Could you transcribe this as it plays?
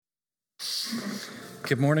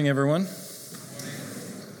Good morning, everyone.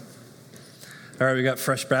 All right, we got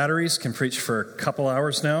fresh batteries, can preach for a couple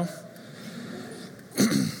hours now.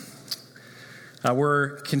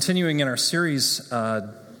 We're continuing in our series,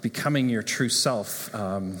 Becoming Your True Self.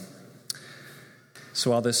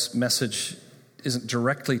 So while this message isn't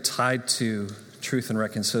directly tied to truth and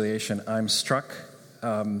reconciliation, I'm struck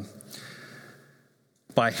by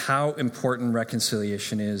how important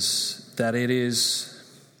reconciliation is, that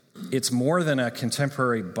it's more than a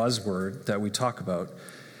contemporary buzzword that we talk about.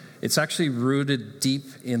 It's actually rooted deep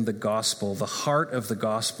in the gospel, the heart of the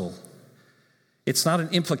gospel. It's not an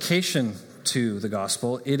implication to the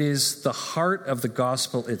gospel. It is the heart of the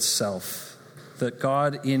gospel itself, that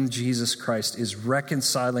God in Jesus Christ is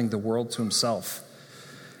reconciling the world to himself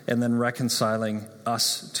and then reconciling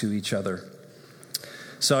us to each other.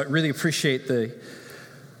 So I really appreciate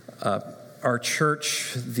our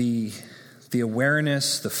church, the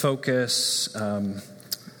awareness, the focus,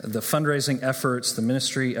 the fundraising efforts, the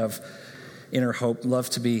ministry of Inner Hope. Love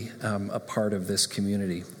to be a part of this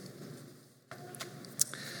community.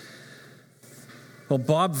 Well,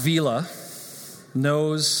 Bob Vila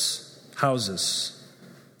knows houses.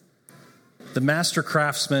 The master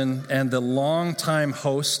craftsman and the longtime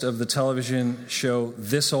host of the television show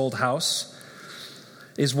This Old House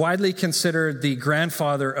is widely considered the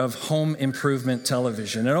grandfather of home improvement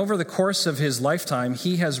television. And over the course of his lifetime,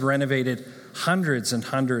 he has renovated hundreds and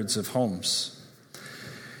hundreds of homes.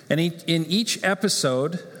 And in each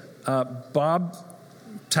episode, Bob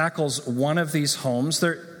tackles one of these homes.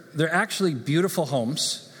 They're actually beautiful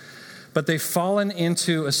homes, but they've fallen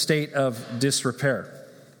into a state of disrepair.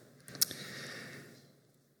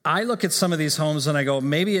 I look at some of these homes and I go,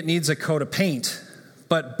 maybe it needs a coat of paint.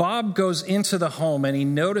 But Bob goes into the home and he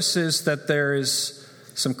notices that there is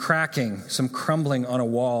some cracking, some crumbling on a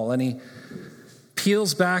wall. And he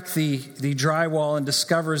peels back the drywall and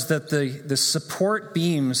discovers that the support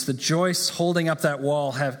beams, the joists holding up that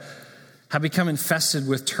wall have become infested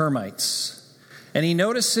with termites. And he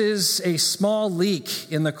notices a small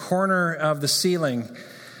leak in the corner of the ceiling,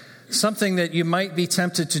 something that you might be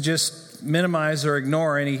tempted to just minimize or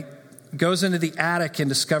ignore. And he goes into the attic and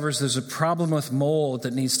discovers there's a problem with mold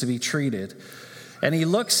that needs to be treated. And he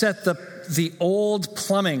looks at the old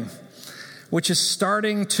plumbing, which is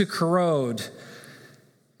starting to corrode.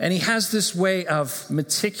 And he has this way of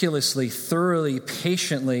meticulously, thoroughly,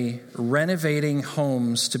 patiently renovating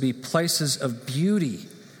homes to be places of beauty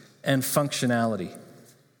and functionality.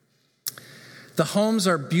 The homes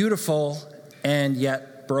are beautiful and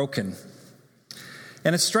yet broken.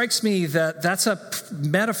 And it strikes me that that's a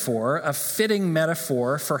metaphor, a fitting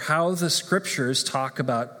metaphor for how the scriptures talk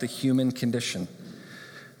about the human condition.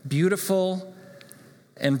 Beautiful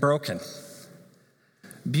and broken.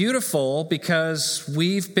 Beautiful because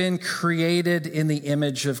we've been created in the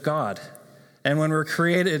image of God. And when we're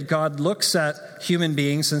created, God looks at human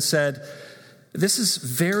beings and said, this is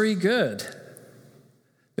very good.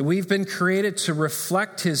 We've been created to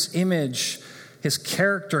reflect his image, his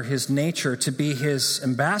character, his nature, to be his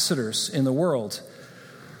ambassadors in the world.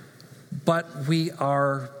 But we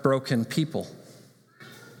are broken people.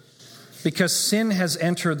 Because sin has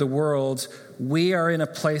entered the world, we are in a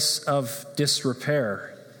place of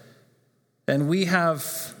disrepair. And we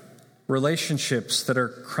have relationships that are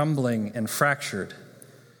crumbling and fractured.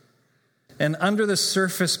 And under the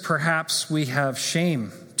surface, perhaps we have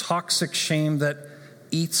shame, toxic shame that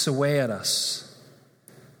eats away at us.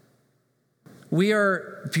 We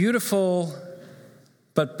are beautiful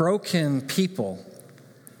but broken people.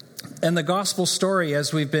 And the gospel story,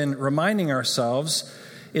 as we've been reminding ourselves,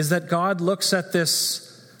 is that God looks at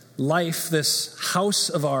this life, this house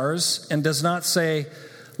of ours, and does not say,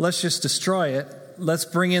 let's just destroy it. Let's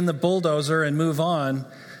bring in the bulldozer and move on.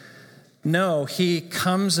 No, he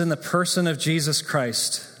comes in the person of Jesus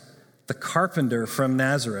Christ, the carpenter from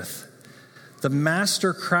Nazareth. The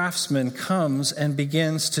master craftsman comes and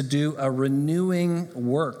begins to do a renewing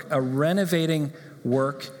work, a renovating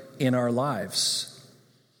work in our lives.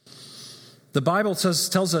 The Bible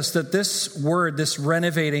tells us that this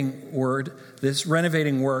renovating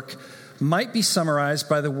work might be summarized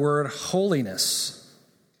by the word holiness.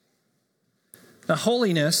 Now,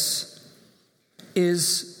 holiness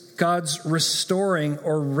is God's restoring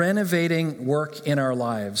or renovating work in our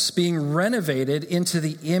lives, being renovated into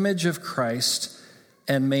the image of Christ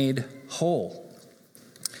and made whole.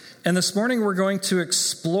 And this morning we're going to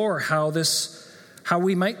explore how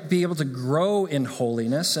we might be able to grow in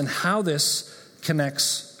holiness and how this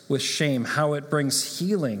connects with shame, how it brings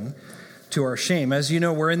healing to our shame. As you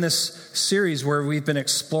know, we're in this series where we've been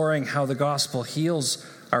exploring how the gospel heals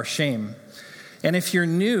our shame. And if you're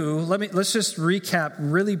new, let's just recap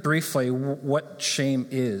really briefly what shame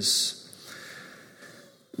is.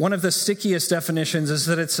 One of the stickiest definitions is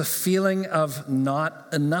that it's a feeling of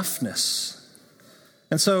not enoughness.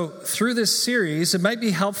 And so through this series, it might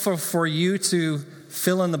be helpful for you to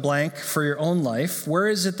fill in the blank for your own life. Where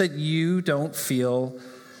is it that you don't feel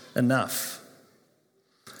enough?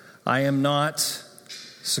 I am not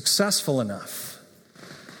successful enough.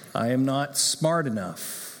 I am not smart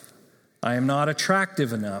enough. I am not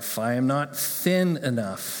attractive enough. I am not thin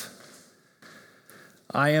enough.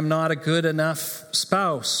 I am not a good enough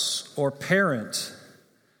spouse or parent.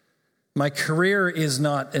 My career is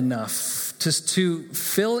not enough. Just to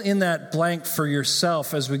fill in that blank for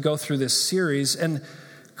yourself as we go through this series. And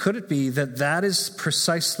could it be that that is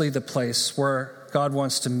precisely the place where God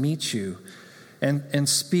wants to meet you and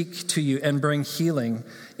speak to you and bring healing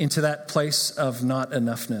into that place of not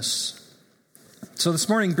enoughness? So this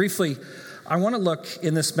morning, briefly, I want to look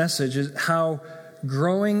in this message at how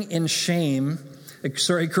growing in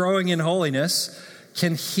holiness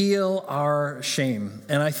can heal our shame.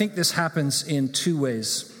 And I think this happens in two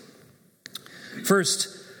ways. First,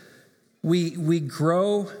 we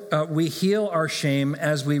heal our shame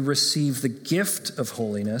as we receive the gift of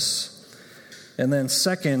holiness. And then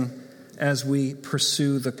second, as we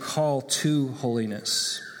pursue the call to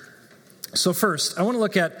holiness. So first, I want to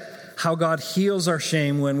look at how God heals our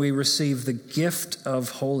shame when we receive the gift of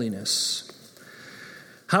holiness.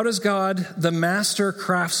 How does God, the master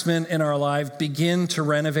craftsman in our life, begin to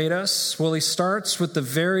renovate us? Well, he starts with the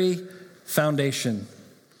very foundation.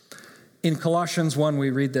 In Colossians 1, we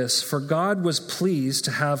read this: "For God was pleased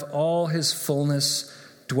to have all his fullness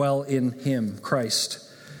dwell in him," Christ,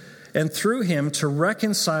 "and through him to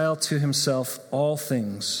reconcile to himself all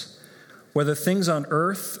things, whether things on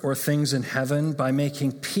earth or things in heaven, by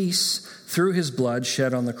making peace through his blood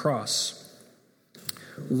shed on the cross.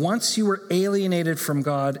 Once you were alienated from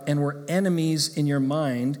God and were enemies in your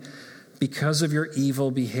mind because of your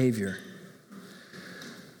evil behavior.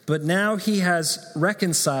 But now he has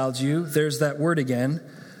reconciled you," there's that word again,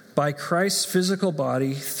 "by Christ's physical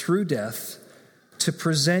body through death, to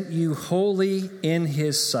present you holy in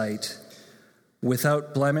his sight,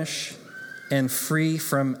 without blemish and free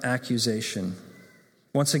from accusation."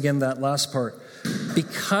 Once again, that last part.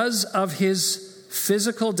 Because of his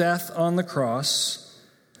physical death on the cross,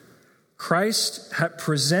 Christ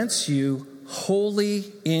presents you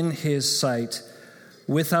holy in his sight,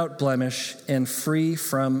 without blemish and free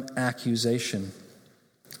from accusation.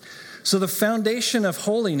 So the foundation of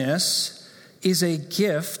holiness is a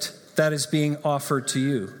gift that is being offered to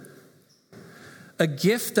you. A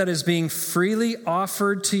gift that is being freely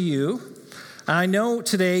offered to you. I know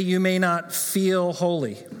today you may not feel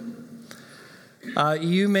holy.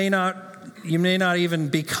 You may not even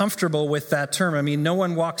be comfortable with that term. I mean, no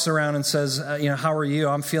one walks around and says, "How are you?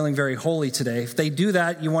 I'm feeling very holy today." If they do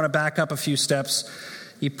that, you want to back up a few steps.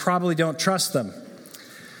 You probably don't trust them.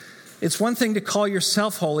 It's one thing to call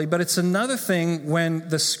yourself holy, but it's another thing when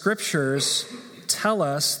the scriptures tell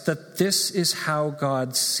us that this is how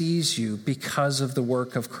God sees you because of the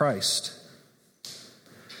work of Christ.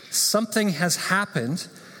 Something has happened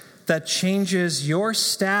that changes your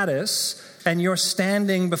status and your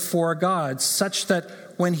standing before God, such that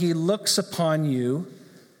when he looks upon you,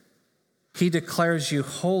 he declares you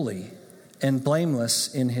holy and blameless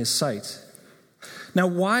in his sight. Now,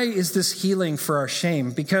 why is this healing for our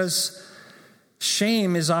shame? Because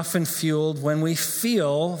shame is often fueled when we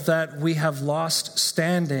feel that we have lost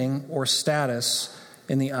standing or status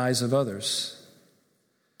in the eyes of others,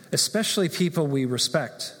 especially people we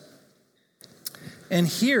respect. And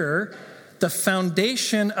here, the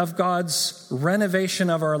foundation of God's renovation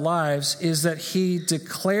of our lives is that he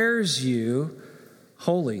declares you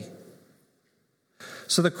holy.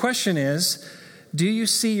 So the question is, do you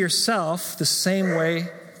see yourself the same way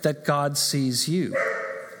that God sees you?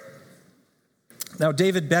 Now,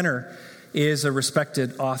 David Benner is a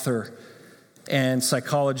respected author and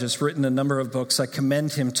psychologist, written a number of books. I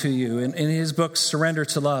commend him to you. In his book, Surrender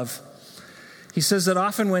to Love, he says that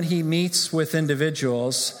often when he meets with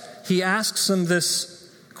individuals, he asks them this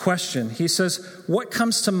question. He says, "What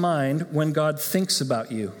comes to mind when God thinks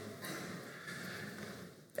about you?"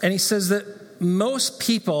 And he says that most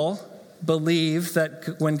people believe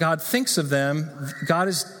that when God thinks of them, God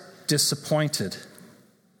is disappointed.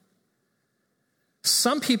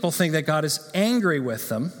 Some people think that God is angry with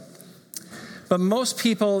them, but most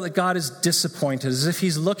people that God is disappointed, as if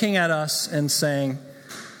he's looking at us and saying,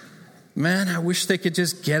 "Man, I wish they could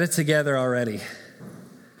just get it together already.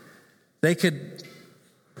 They could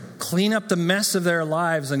clean up the mess of their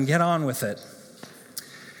lives and get on with it."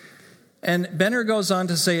 And Benner goes on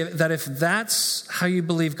to say that if that's how you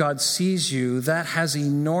believe God sees you, that has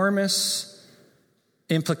enormous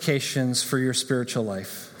implications for your spiritual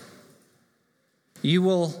life. You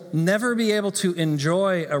will never be able to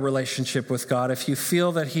enjoy a relationship with God if you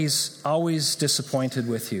feel that he's always disappointed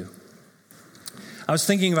with you. I was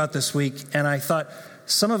thinking about this week, and I thought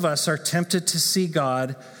some of us are tempted to see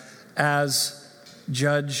God as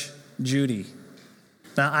Judge Judy.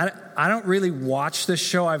 Now, I don't really watch this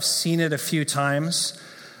show. I've seen it a few times.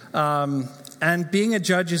 And being a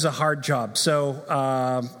judge is a hard job. So,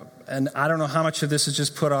 and I don't know how much of this is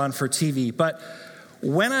just put on for TV, but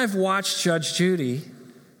when I've watched Judge Judy,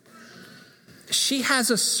 she has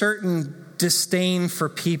a certain disdain for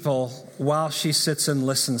people while she sits and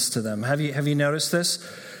listens to them. Have you noticed this?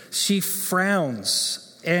 She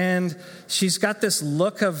frowns, and she's got this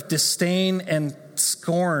look of disdain and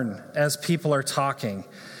scorn as people are talking.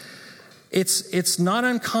 It's not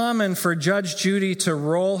uncommon for Judge Judy to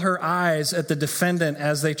roll her eyes at the defendant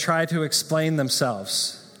as they try to explain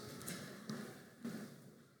themselves.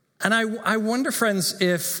 And I wonder, friends,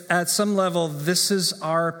 if at some level this is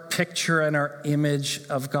our picture and our image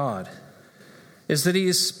of God, is that he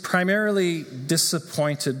is primarily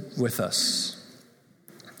disappointed with us.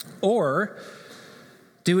 Or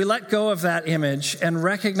do we let go of that image and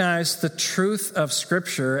recognize the truth of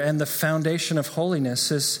Scripture and the foundation of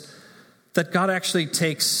holiness is that God actually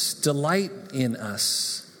takes delight in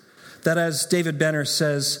us? That, as David Benner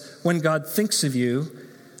says, when God thinks of you,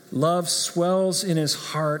 love swells in his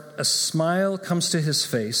heart, a smile comes to his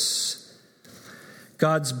face.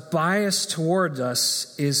 God's bias toward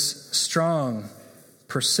us is strong,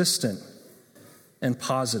 persistent, and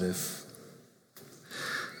positive.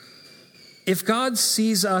 If God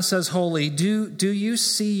sees us as holy, do you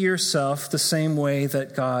see yourself the same way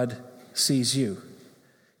that God sees you?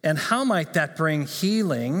 And how might that bring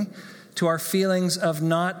healing to our feelings of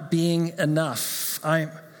not being enough? I'm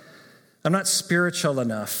not spiritual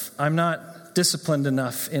enough. I'm not disciplined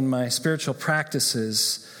enough in my spiritual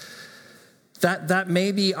practices. That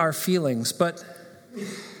may be our feelings, but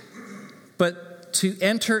to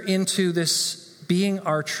enter into this being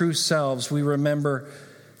our true selves, we remember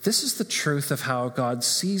this is the truth of how God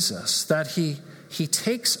sees us, that he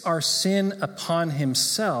takes our sin upon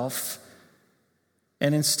himself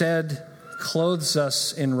and instead clothes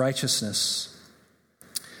us in righteousness.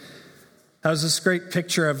 There was this great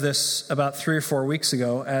picture of this about 3 or 4 weeks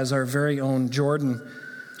ago as our very own Jordan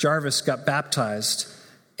Jarvis got baptized.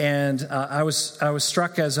 And I was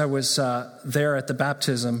struck as I was there at the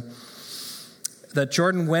baptism that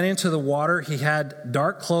Jordan went into the water. He had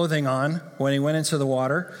dark clothing on when he went into the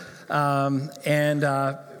water.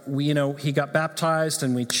 He got baptized,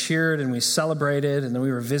 and we cheered and we celebrated, and then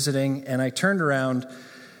we were visiting. And I turned around,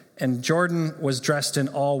 and Jordan was dressed in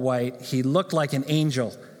all white. He looked like an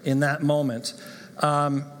angel in that moment.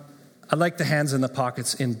 I like the hands in the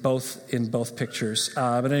pockets in both pictures.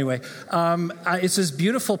 But anyway, it's this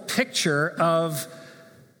beautiful picture of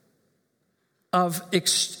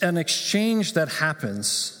an exchange that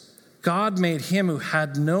happens. God made him who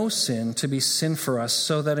had no sin to be sin for us,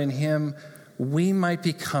 so that in him we might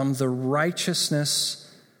become the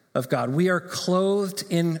righteousness of God. We are clothed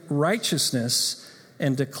in righteousness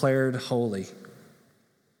and declared holy.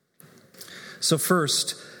 So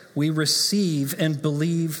first, we receive and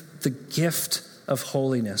believe the gift of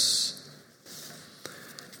holiness.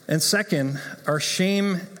 And second, our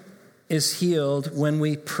shame is healed when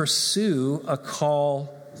we pursue a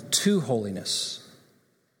call to holiness.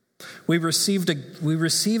 We receive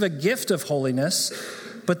a gift of holiness,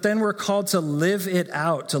 but then we're called to live it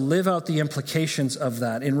out, to live out the implications of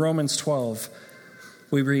that. In Romans 12,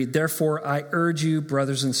 we read, "Therefore I urge you,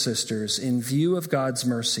 brothers and sisters, in view of God's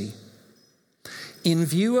mercy, in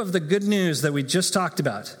view of the good news that we just talked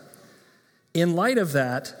about, in light of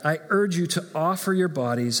that, I urge you to offer your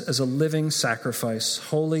bodies as a living sacrifice,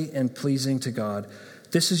 holy and pleasing to God.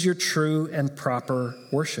 This is your true and proper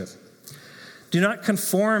worship. Do not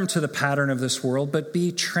conform to the pattern of this world, but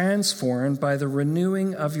be transformed by the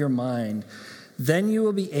renewing of your mind. Then you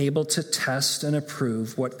will be able to test and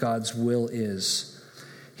approve what God's will is,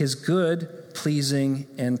 his good, pleasing,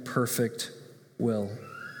 and perfect will."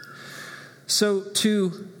 So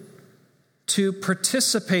to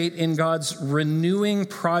participate in God's renewing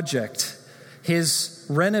project, his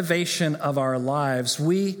renovation of our lives,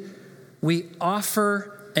 we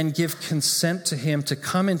offer and give consent to him to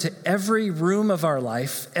come into every room of our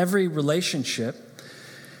life, every relationship,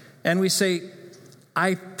 and we say,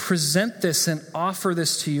 I present this and offer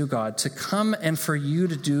this to you, God, to come and for you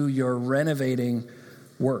to do your renovating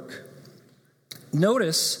work.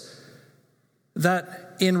 Notice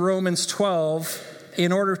that in Romans 12,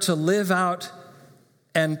 in order to live out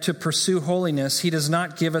and to pursue holiness, he does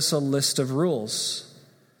not give us a list of rules.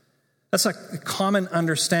 That's a common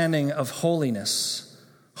understanding of holiness.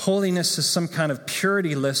 Holiness is some kind of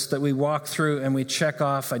purity list that we walk through and we check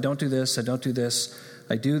off, I don't do this, I don't do this,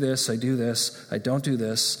 I do this, I do this, I don't do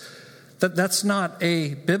this. That's not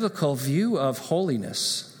a biblical view of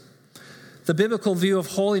holiness. The biblical view of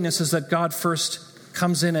holiness is that God first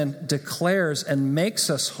comes in and declares and makes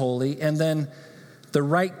us holy, and then the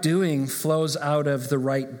right doing flows out of the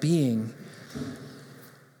right being.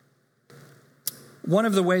 One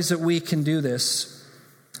of the ways that we can do this,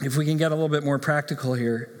 if we can get a little bit more practical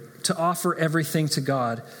here, to offer everything to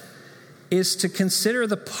God, is to consider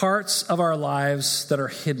the parts of our lives that are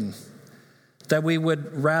hidden, that we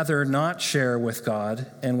would rather not share with God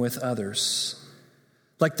and with others.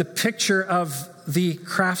 Like the picture of the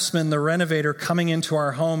craftsman, the renovator, coming into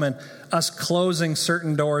our home and us closing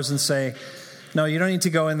certain doors and say, no, you don't need to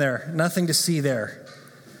go in there. Nothing to see there.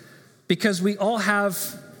 Because we all have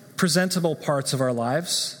presentable parts of our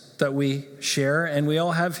lives that we share, and we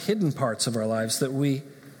all have hidden parts of our lives that we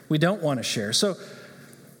don't want to share. So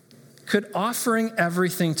could offering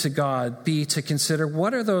everything to God be to consider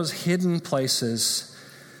what are those hidden places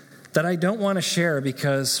that I don't want to share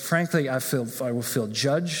because, frankly, I will feel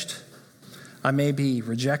judged. I may be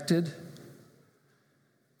rejected.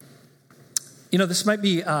 You know, this might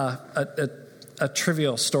be a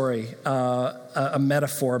trivial story, a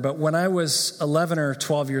metaphor, but when I was 11 or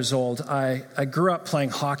 12 years old, I grew up playing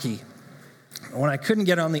hockey. When I couldn't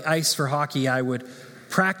get on the ice for hockey, I would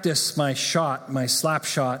practice my slap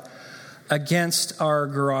shot, against our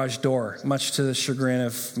garage door, much to the chagrin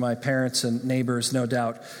of my parents and neighbors, no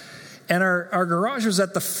doubt. And our garage was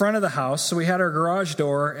at the front of the house, so we had our garage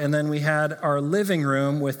door, and then we had our living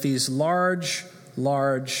room with these large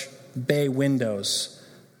bay windows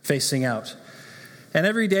facing out. And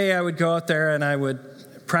every day I would go out there and I would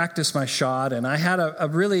practice my shot, and I had a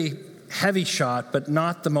really heavy shot, but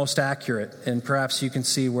not the most accurate, and perhaps you can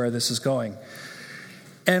see where this is going.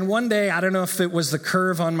 And one day, I don't know if it was the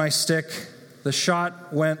curve on my stick, the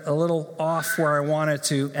shot went a little off where I wanted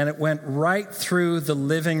to, and it went right through the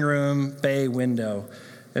living room bay window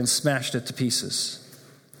and smashed it to pieces.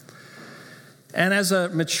 And as a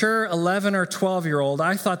mature 11 or 12-year-old,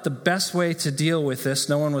 I thought the best way to deal with this,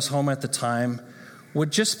 no one was home at the time,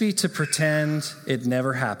 would just be to pretend it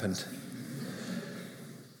never happened.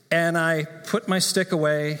 And I put my stick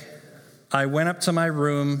away, I went up to my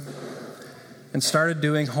room and started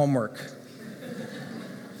doing homework.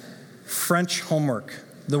 French homework.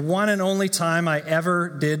 The one and only time I ever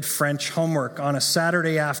did French homework on a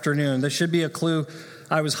Saturday afternoon. This should be a clue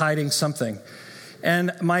I was hiding something.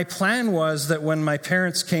 And my plan was that when my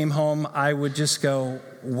parents came home, I would just go,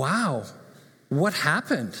 wow, what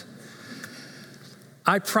happened?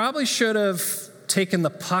 I probably should have taken the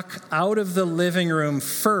puck out of the living room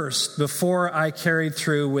first before I carried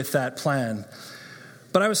through with that plan.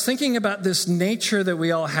 But I was thinking about this nature that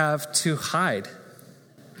we all have to hide.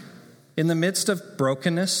 In the midst of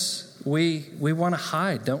brokenness, we want to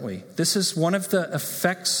hide, don't we? This is one of the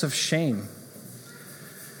effects of shame.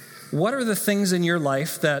 What are the things in your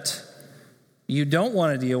life that you don't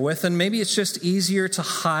want to deal with? And maybe it's just easier to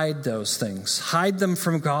hide those things. Hide them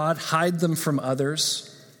from God, hide them from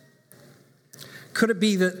others. Could it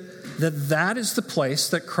be that is the place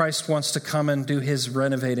that Christ wants to come and do his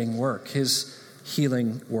renovating work, his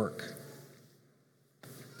healing work?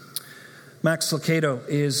 Max Lucado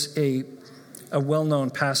is a well-known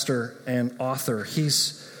pastor and author. He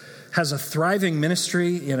has a thriving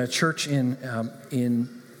ministry in a church in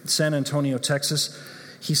San Antonio, Texas.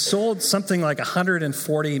 He sold something like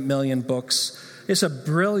 140 million books. He's a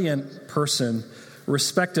brilliant person,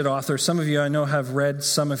 respected author. Some of you I know have read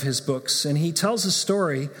some of his books. And he tells a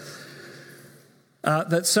story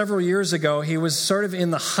that several years ago, he was sort of in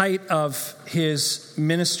the height of his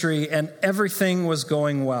ministry and everything was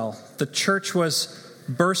going well. The church was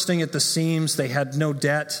bursting at the seams. They had no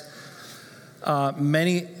debt. He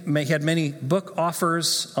had many book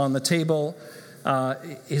offers on the table.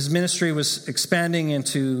 His ministry was expanding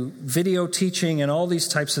into video teaching and all these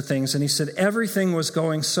types of things. And he said everything was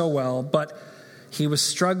going so well, but he was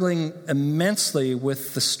struggling immensely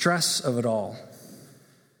with the stress of it all.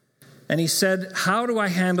 And he said, how do I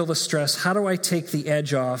handle the stress? How do I take the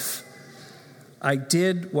edge off? I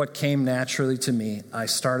did what came naturally to me. I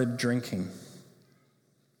started drinking.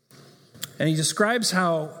 And he describes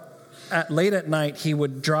how late at night he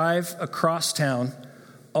would drive across town,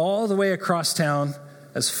 all the way across town,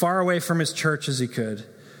 as far away from his church as he could.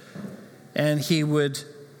 And he would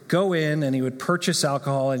go in and he would purchase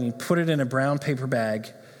alcohol and he'd put it in a brown paper bag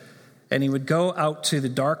and he would go out to the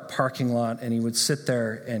dark parking lot and he would sit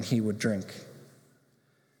there and he would drink.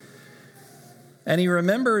 And he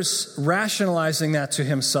remembers rationalizing that to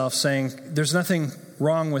himself, saying, there's nothing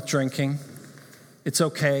wrong with drinking. It's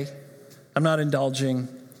okay. I'm not indulging,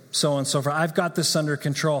 so on and so forth. I've got this under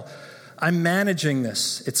control. I'm managing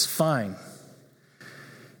this. It's fine.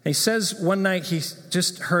 And he says one night he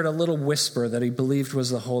just heard a little whisper that he believed was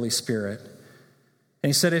the Holy Spirit. And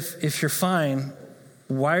he said, if you're fine,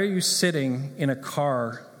 why are you sitting in a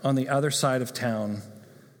car on the other side of town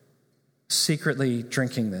secretly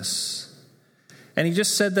drinking this? And he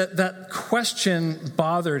just said that question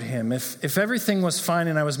bothered him. If everything was fine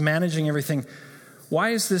and I was managing everything, why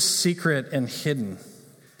is this secret and hidden?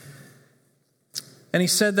 And he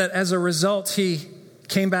said that as a result, he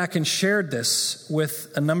came back and shared this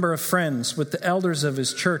with a number of friends, with the elders of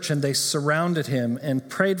his church, and they surrounded him and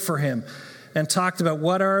prayed for him and talked about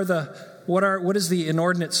what is the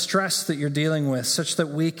inordinate stress that you're dealing with, such that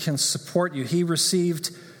we can support you. He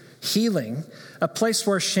received healing, a place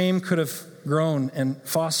where shame could have grown and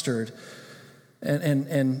fostered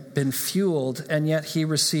and been fueled, and yet he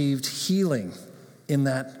received healing in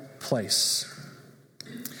that place.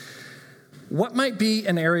 What might be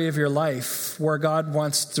an area of your life where God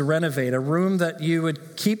wants to renovate, a room that you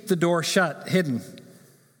would keep the door shut, hidden,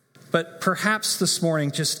 but perhaps this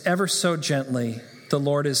morning, just ever so gently, the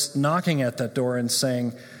Lord is knocking at that door and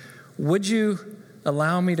saying, would you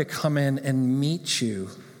allow me to come in and meet you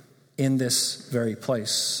in this very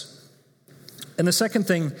place? And the second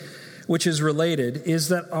thing, which is related, is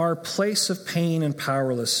that our place of pain and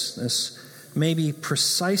powerlessness may be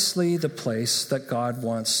precisely the place that God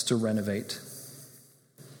wants to renovate.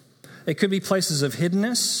 It could be places of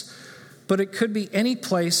hiddenness, but it could be any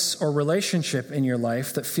place or relationship in your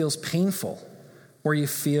life that feels painful, where you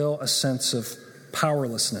feel a sense of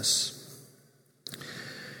powerlessness.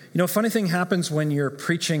 You know, a funny thing happens when you're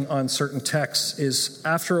preaching on certain texts is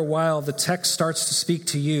after a while, the text starts to speak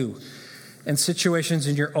to you, and situations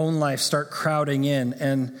in your own life start crowding in,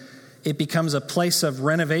 and it becomes a place of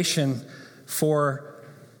renovation for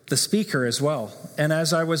the speaker as well. And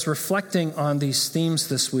as I was reflecting on these themes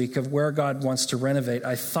this week of where God wants to renovate,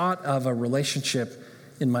 I thought of a relationship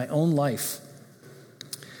in my own life.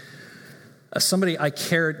 Somebody I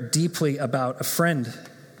care deeply about, a friend.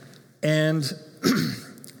 And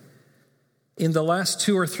in the last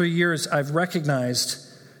 2 or 3 years, I've recognized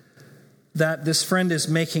that this friend is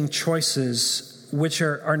making choices which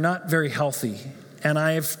are not very healthy. And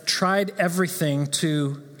I've tried everything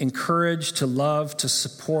to encourage, to love, to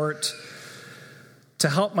support, to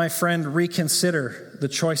help my friend reconsider the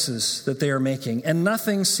choices that they are making. And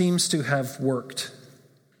nothing seems to have worked.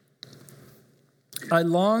 I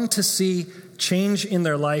long to see change in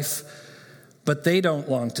their life, but they don't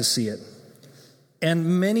long to see it.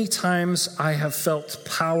 And many times I have felt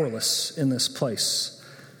powerless in this place.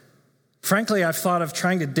 Frankly, I've thought of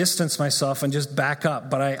trying to distance myself and just back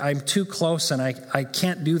up, but I'm too close and I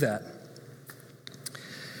can't do that.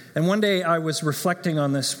 And one day I was reflecting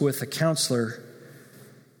on this with a counselor,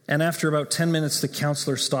 and after about 10 minutes, the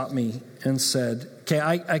counselor stopped me and said, okay,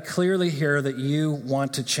 I clearly hear that you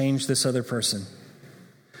want to change this other person.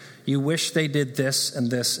 You wish they did this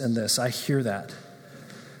and this and this. I hear that.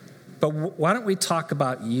 But why don't we talk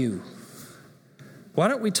about you? Why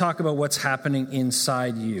don't we talk about what's happening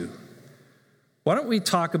inside you? Why don't we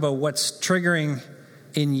talk about what's triggering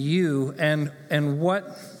in you and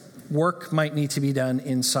what work might need to be done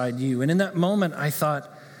inside you? And in that moment, I thought,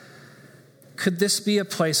 could this be a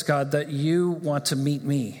place, God, that you want to meet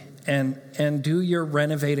me and do your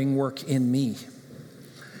renovating work in me?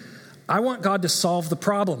 I want God to solve the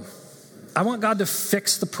problem. I want God to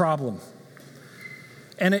fix the problem.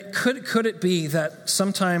 And could it be that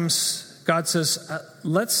sometimes God says,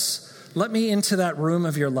 let me into that room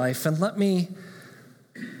of your life and let me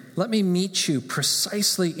meet you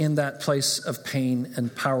precisely in that place of pain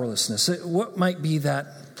and powerlessness. What might be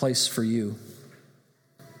that place for you?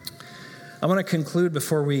 I want to conclude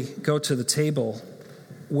before we go to the table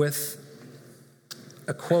with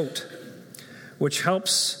a quote which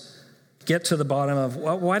helps get to the bottom of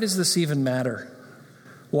why does this even matter?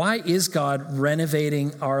 Why is God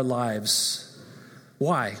renovating our lives?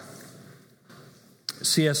 Why?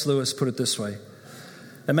 C.S. Lewis put it this way.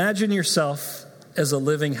 Imagine yourself as a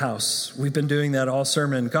living house. We've been doing that all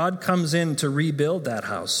sermon. God comes in to rebuild that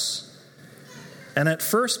house. And at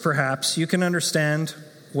first, perhaps, you can understand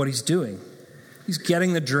what he's doing. He's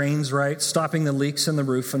getting the drains right, stopping the leaks in the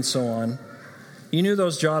roof, and so on. You knew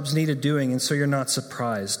those jobs needed doing, and so you're not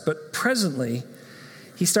surprised. But presently,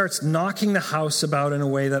 he starts knocking the house about in a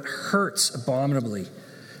way that hurts abominably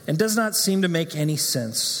and does not seem to make any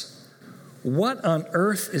sense. What on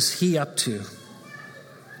earth is he up to?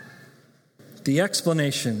 The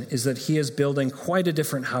explanation is that he is building quite a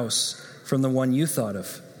different house from the one you thought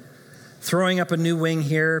of. Throwing up a new wing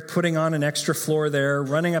here, putting on an extra floor there,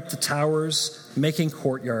 running up the towers, making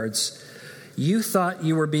courtyards. You thought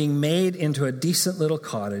you were being made into a decent little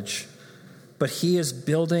cottage, but he is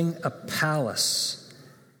building a palace.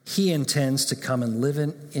 He intends to come and live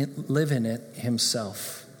in it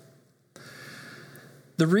himself.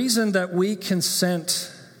 The reason that we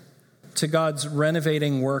consent to God's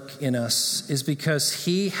renovating work in us is because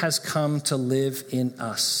he has come to live in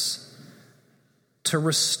us, to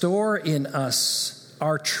restore in us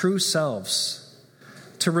our true selves,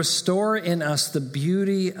 to restore in us the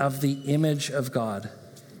beauty of the image of God.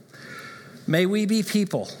 May we be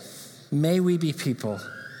people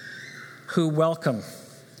who welcome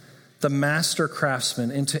the master craftsman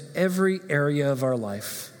into every area of our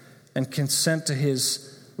life and consent to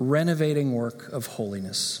his renovating work of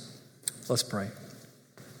holiness. Let's pray.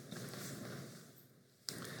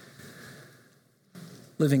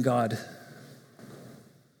 Living God,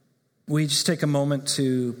 we just take a moment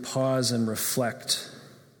to pause and reflect.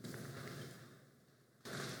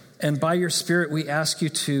 And by your Spirit, we ask you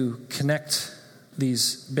to connect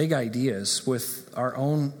these big ideas with our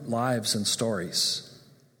own lives and stories.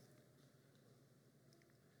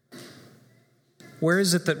 Where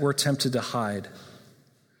is it that we're tempted to hide?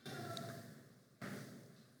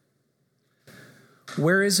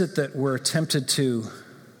 Where is it that we're tempted to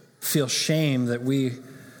feel shame that we're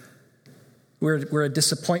a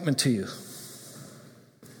disappointment to you?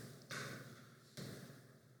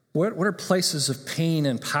 What are places of pain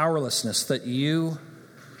and powerlessness that you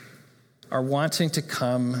are wanting to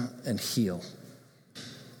come and heal?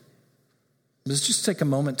 Let's just take a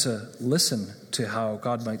moment to listen to how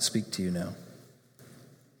God might speak to you now.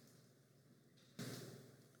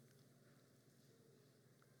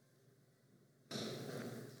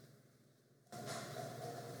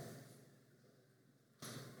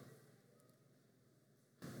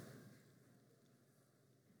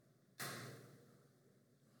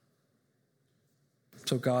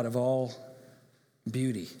 So God of all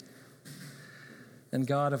beauty and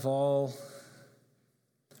God of all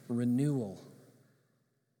renewal,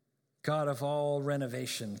 God of all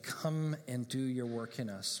renovation, come and do your work in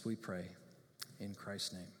us, we pray. In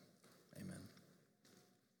Christ's name, amen.